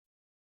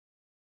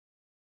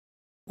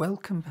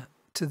Welcome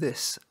to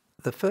this,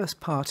 the first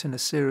part in a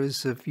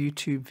series of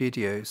YouTube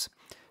videos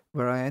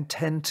where I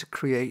intend to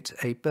create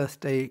a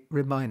birthday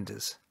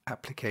reminders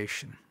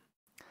application.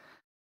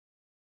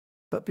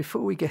 But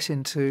before we get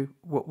into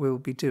what we'll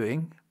be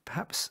doing,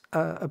 perhaps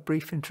a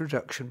brief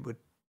introduction would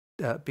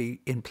be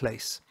in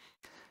place.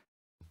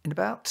 In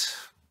about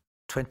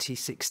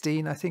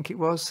 2016, I think it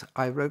was,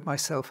 I wrote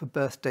myself a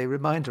birthday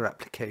reminder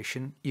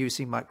application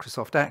using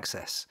Microsoft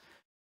Access.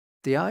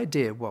 The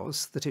idea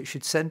was that it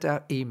should send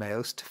out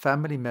emails to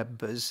family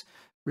members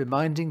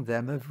reminding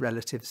them of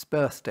relatives'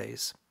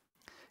 birthdays.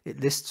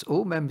 It lists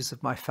all members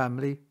of my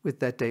family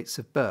with their dates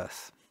of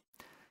birth.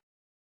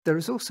 There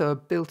is also a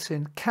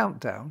built-in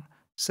countdown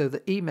so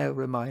that email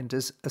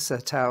reminders are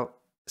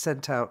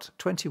sent out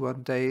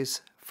 21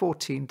 days,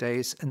 14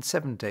 days and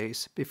 7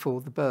 days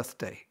before the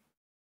birthday.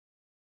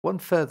 One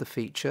further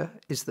feature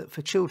is that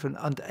for children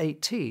under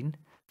 18,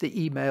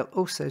 the email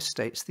also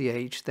states the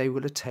age they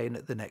will attain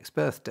at the next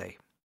birthday.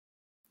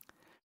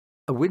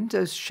 A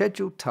Windows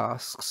scheduled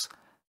task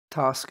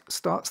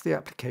starts the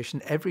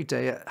application every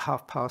day at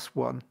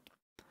 1:30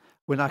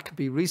 when I can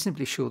be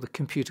reasonably sure the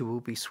computer will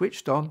be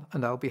switched on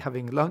and I'll be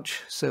having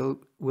lunch,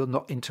 so will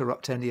not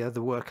interrupt any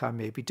other work I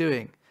may be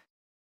doing.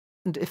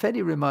 And if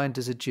any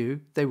reminders are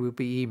due, they will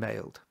be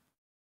emailed.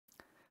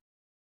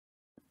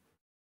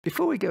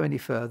 Before we go any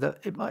further,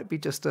 it might be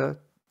just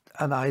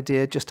an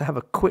idea just to have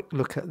a quick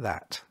look at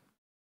that.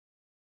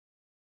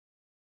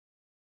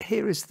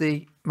 Here is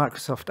the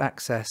Microsoft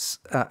Access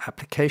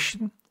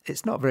application.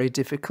 It's not very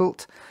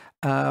difficult.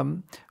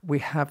 We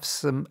have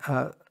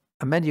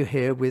a menu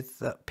here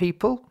with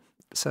people,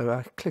 so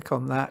I click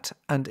on that,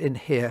 and in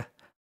here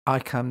I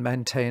can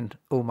maintain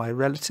all my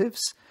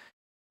relatives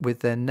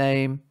with their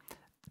name,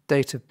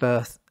 date of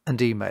birth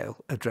and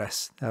email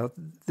address. Now,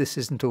 this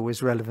isn't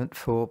always relevant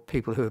for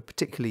people who are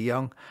particularly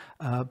young,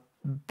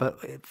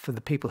 but for the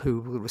people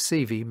who will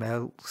receive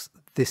emails,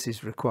 this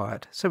is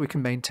required. So we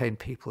can maintain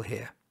people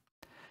here.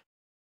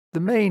 The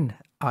main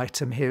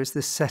item here is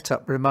this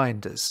setup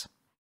reminders.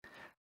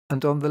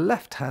 And on the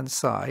left-hand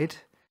side,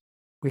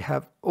 we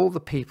have all the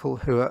people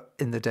who are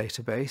in the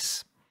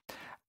database.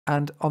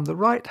 And on the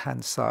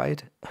right-hand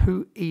side,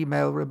 who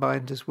email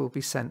reminders will be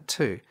sent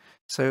to.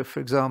 So, for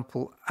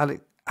example,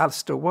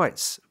 Alistair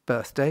White's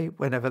birthday,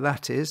 whenever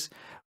that is,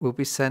 will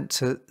be sent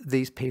to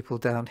these people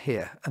down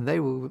here, and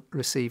they will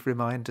receive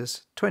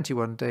reminders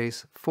 21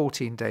 days,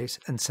 14 days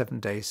and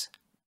 7 days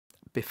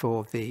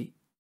before the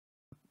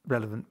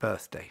relevant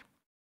birthday.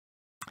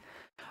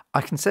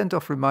 I can send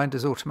off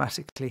reminders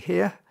automatically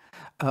here,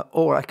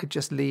 or I could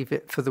just leave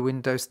it for the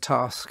Windows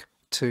task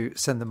to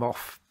send them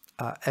off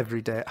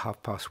every day at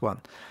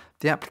 1:30.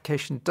 The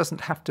application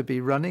doesn't have to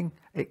be running.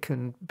 It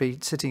can be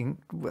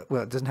sitting,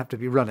 well, it doesn't have to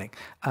be running.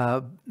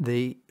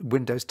 The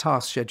Windows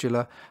task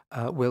scheduler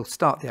will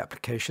start the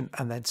application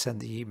and then send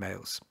the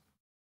emails.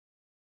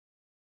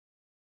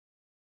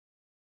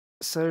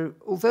 So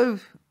although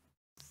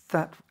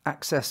that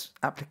Access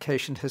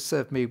application has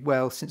served me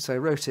well since I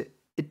wrote it,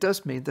 it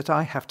does mean that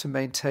I have to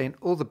maintain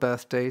all the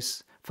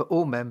birthdays for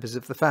all members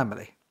of the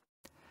family.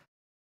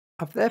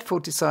 I've therefore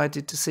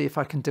decided to see if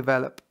I can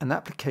develop an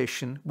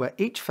application where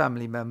each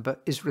family member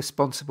is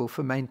responsible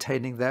for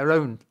maintaining their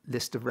own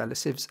list of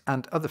relatives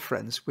and other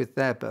friends with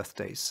their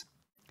birthdays.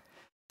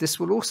 This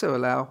will also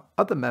allow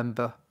other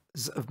members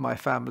of my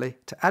family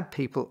to add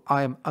people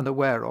I am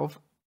unaware of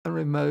and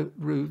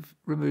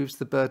removes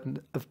the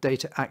burden of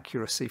data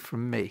accuracy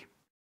from me.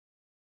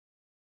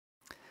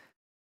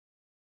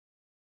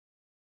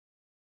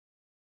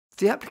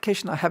 The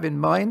application I have in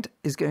mind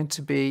is going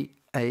to be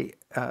a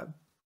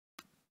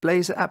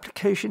Blazor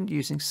application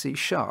using C#.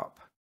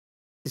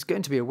 It's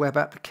going to be a web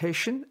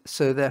application,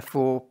 so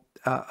therefore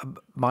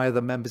my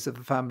other members of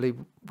the family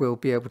will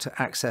be able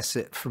to access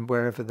it from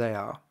wherever they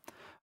are.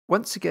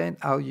 Once again,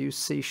 I'll use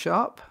C#,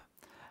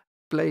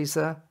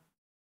 Blazor,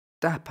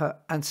 Dapper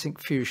and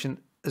Syncfusion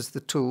as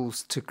the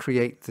tools to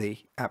create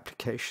the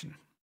application.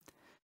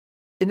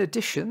 In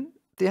addition,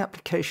 the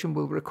application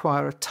will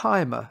require a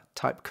timer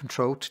type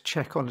control to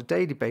check on a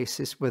daily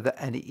basis whether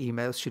any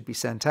emails should be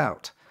sent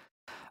out.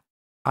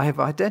 I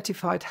have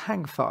identified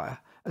Hangfire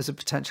as a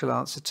potential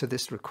answer to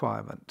this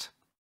requirement.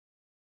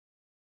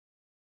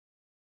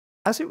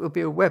 As it will be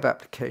a web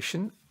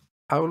application,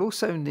 I will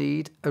also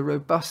need a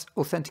robust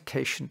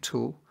authentication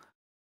tool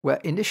where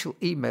initial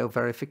email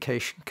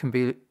verification can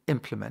be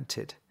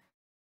implemented.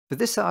 For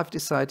this, I've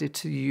decided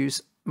to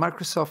use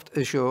Microsoft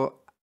Azure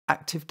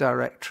Active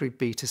Directory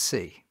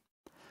B2C.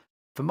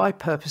 For my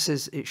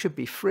purposes, it should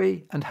be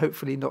free and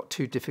hopefully not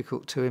too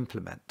difficult to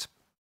implement.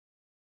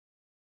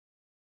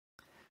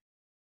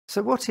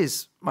 So what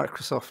is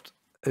Microsoft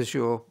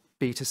Azure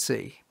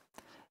B2C?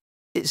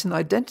 It's an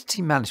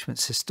identity management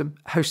system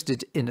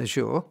hosted in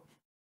Azure.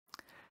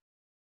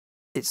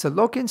 It's a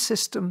login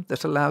system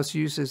that allows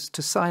users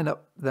to sign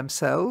up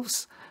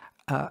themselves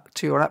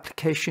to your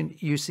application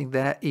using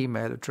their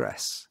email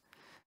address.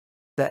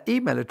 Their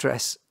email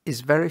address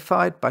is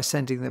verified by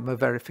sending them a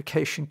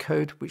verification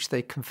code which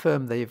they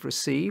confirm they have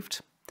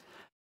received,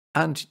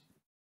 and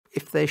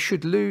if they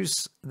should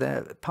lose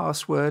their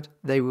password,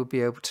 they will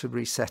be able to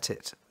reset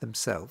it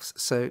themselves.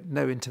 So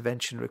no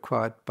intervention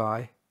required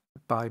by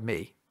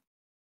me.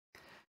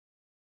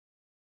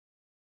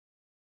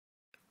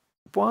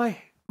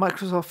 Why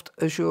Microsoft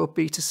Azure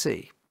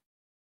B2C?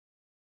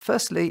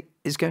 Firstly,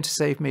 it's going to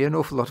save me an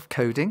awful lot of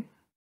coding,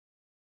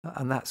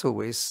 and that's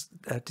always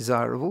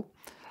desirable.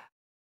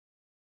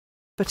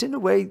 But in a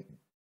way,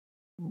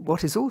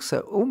 what is also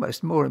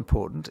almost more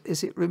important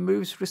is it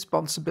removes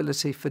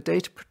responsibility for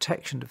data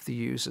protection of the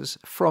users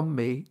from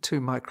me to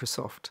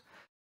Microsoft.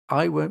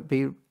 I won't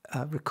be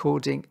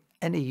recording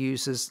any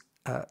users'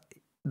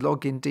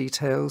 login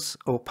details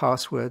or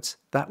passwords.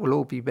 That will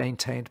all be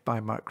maintained by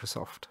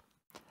Microsoft.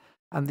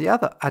 And the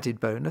other added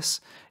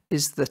bonus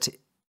is that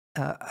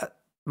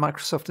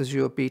Microsoft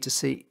Azure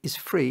B2C is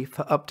free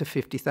for up to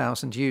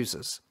 50,000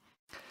 users.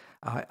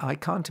 I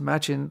can't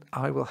imagine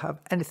I will have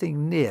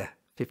anything near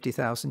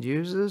 50,000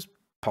 users,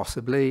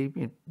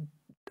 possibly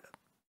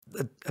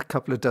a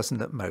couple of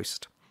dozen at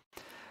most.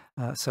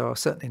 So I'll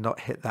certainly not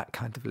hit that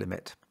kind of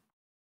limit.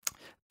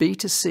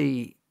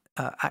 B2C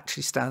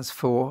actually stands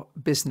for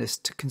business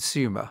to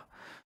consumer.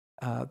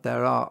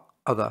 There are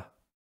other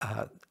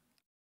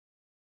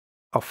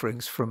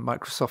offerings from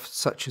Microsoft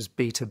such as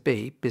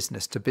B2B,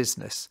 business to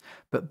business,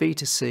 but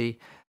B2C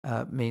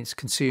means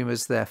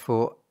consumers,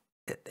 therefore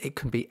it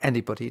can be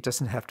anybody. It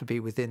doesn't have to be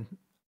within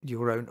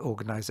your own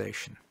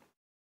organization.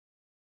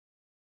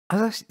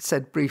 As I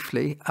said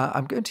briefly,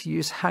 I'm going to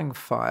use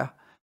Hangfire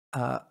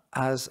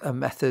as a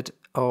method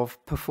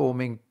of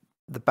performing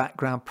the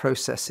background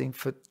processing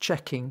for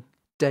checking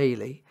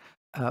daily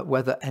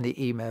whether any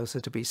emails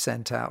are to be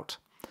sent out.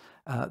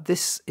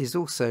 This is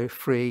also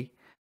free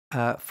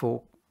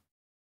for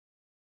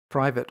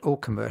private or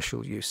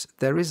commercial use.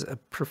 There is a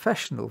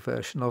professional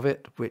version of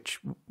it, which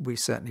we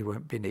certainly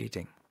won't be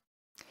needing.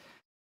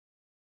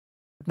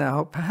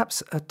 Now,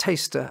 perhaps a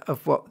taster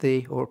of or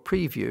a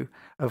preview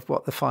of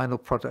what the final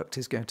product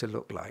is going to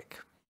look like.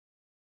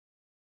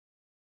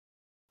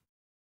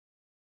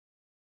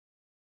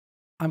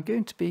 I'm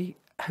going to be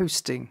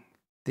hosting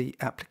the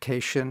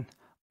application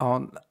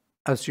on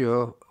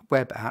Azure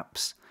Web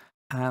Apps,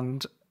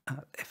 and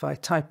if I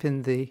type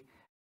in the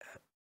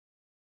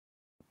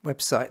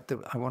website that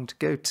I want to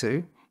go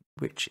to,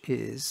 which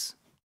is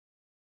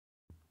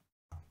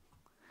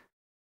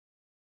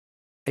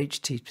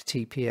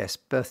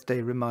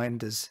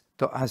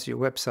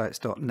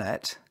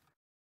https://birthdayreminders.azurewebsites.net,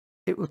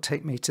 it will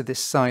take me to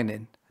this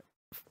sign-in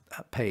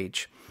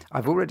page.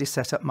 I've already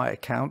set up my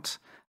account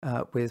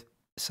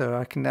so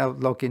I can now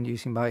log in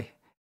using my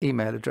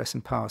email address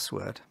and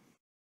password.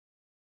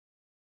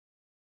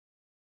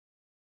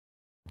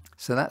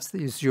 So that's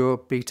the Azure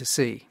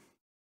B2C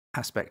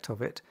aspect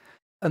of it.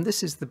 And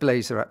this is the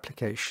Blazor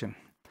application.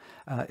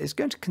 It's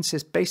going to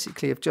consist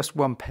basically of just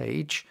one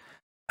page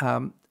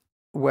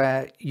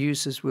where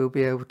users will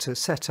be able to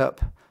set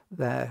up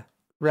their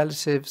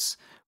relatives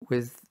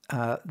with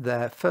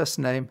their first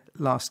name,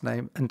 last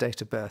name, and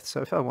date of birth.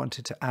 So if I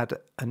wanted to add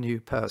a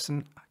new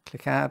person, I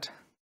click Add.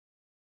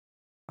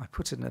 I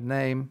put in a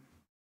name.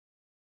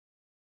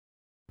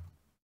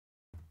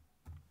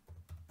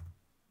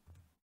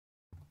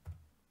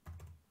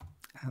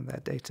 And their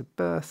date of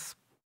birth.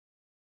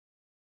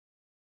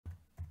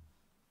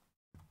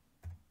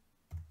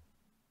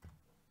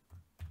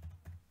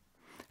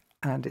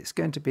 And it's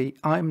going to be,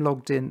 I'm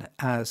logged in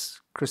as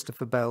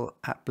Christopher Bell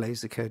at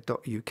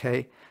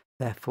blazorcode.uk.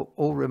 Therefore,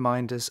 all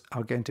reminders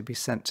are going to be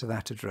sent to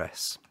that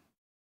address.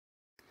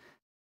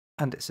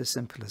 And it's as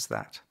simple as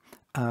that.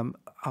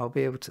 I'll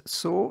be able to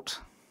sort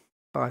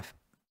by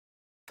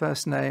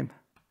first name,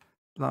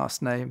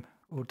 last name,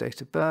 or date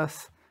of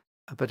birth,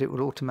 but it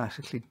will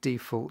automatically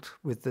default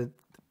with the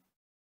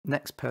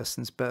next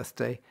person's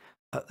birthday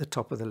at the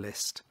top of the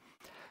list.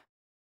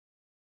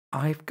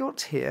 I've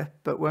got here,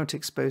 but won't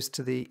expose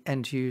to the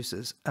end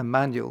users, a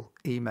manual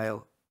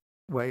email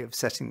way of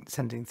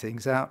sending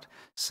things out.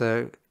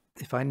 So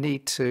if I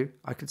need to,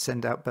 I could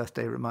send out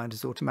birthday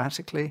reminders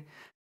automatically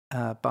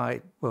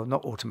well,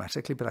 not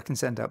automatically, but I can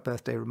send out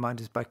birthday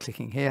reminders by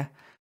clicking here.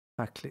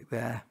 If I click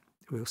there,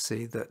 we'll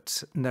see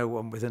that no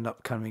one with an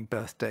upcoming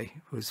birthday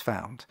was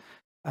found.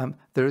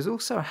 There is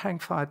also a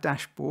Hangfire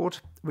dashboard,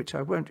 which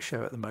I won't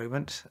show at the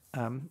moment,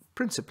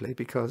 principally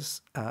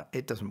because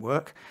it doesn't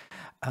work,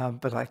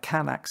 but I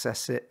can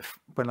access it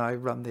when I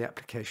run the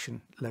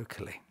application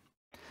locally.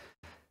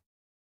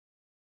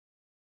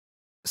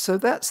 So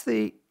that's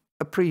a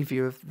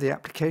preview of the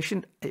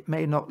application. It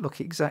may not look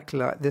exactly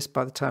like this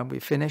by the time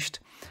we've finished.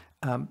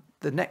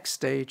 The next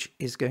stage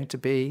is going to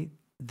be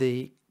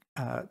the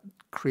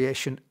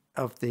creation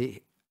of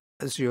the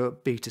Azure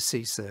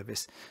B2C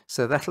service.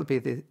 So that'll be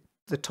the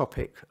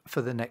topic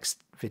for the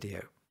next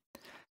video.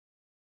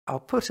 I'll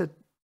put a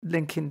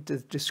link in the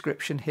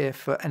description here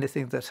for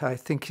anything that I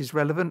think is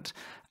relevant,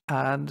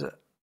 and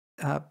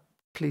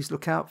please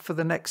look out for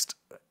the next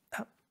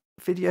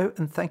video,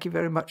 and thank you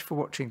very much for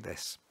watching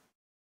this.